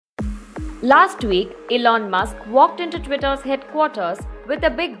Last week, Elon Musk walked into Twitter's headquarters with a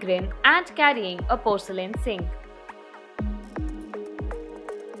big grin and carrying a porcelain sink.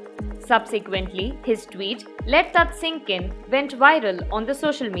 Subsequently, his tweet, "Let that sink in," went viral on the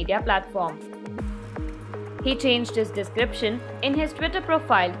social media platform. He changed his description in his Twitter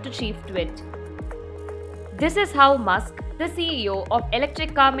profile to Chief Twit. This is how Musk, the CEO of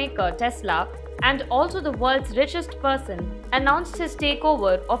electric car maker Tesla and also the world's richest person, announced his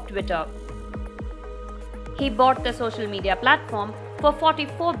takeover of Twitter. He bought the social media platform for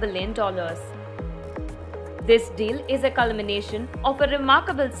 $44 billion. This deal is a culmination of a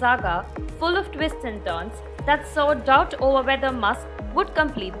remarkable saga full of twists and turns that sowed doubt over whether Musk would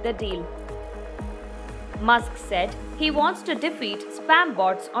complete the deal. Musk said he wants to defeat spam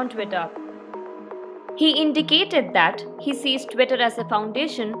bots on Twitter. He indicated that he sees Twitter as a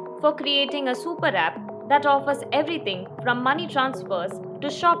foundation for creating a super app that offers everything from money transfers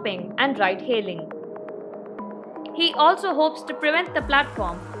to shopping and ride-hailing. He also hopes to prevent the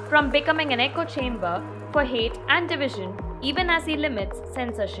platform from becoming an echo chamber for hate and division, even as he limits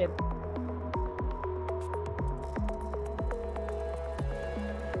censorship.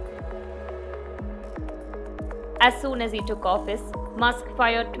 As soon as he took office, Musk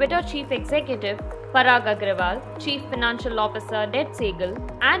fired Twitter chief executive Parag Agrawal, chief financial officer Ned Segal,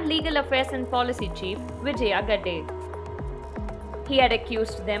 and legal affairs and policy chief Vijaya Gadde. He had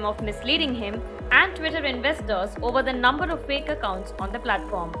accused them of misleading him and Twitter investors over the number of fake accounts on the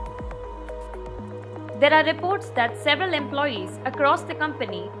platform. There are reports that several employees across the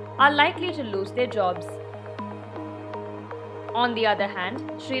company are likely to lose their jobs. On the other hand,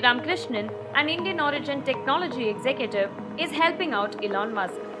 Sriram Krishnan, an Indian origin technology executive, is helping out Elon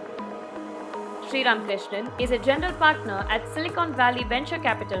Musk. Sriram Krishnan is a general partner at Silicon Valley venture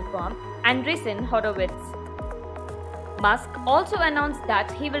capital firm Andreessen Horowitz. Musk also announced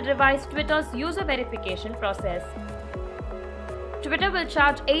that he will revise Twitter's user verification process. Twitter will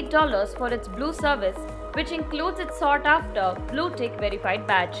charge $8 for its Blue service, which includes its sought-after blue tick verified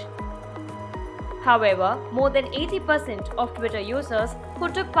badge. However, more than 80% of Twitter users who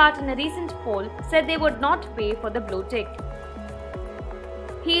took part in a recent poll said they would not pay for the blue tick.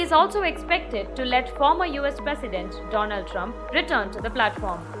 He is also expected to let former US President Donald Trump return to the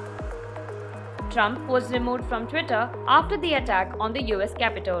platform. Trump was removed from Twitter after the attack on the US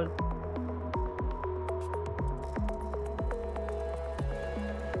Capitol.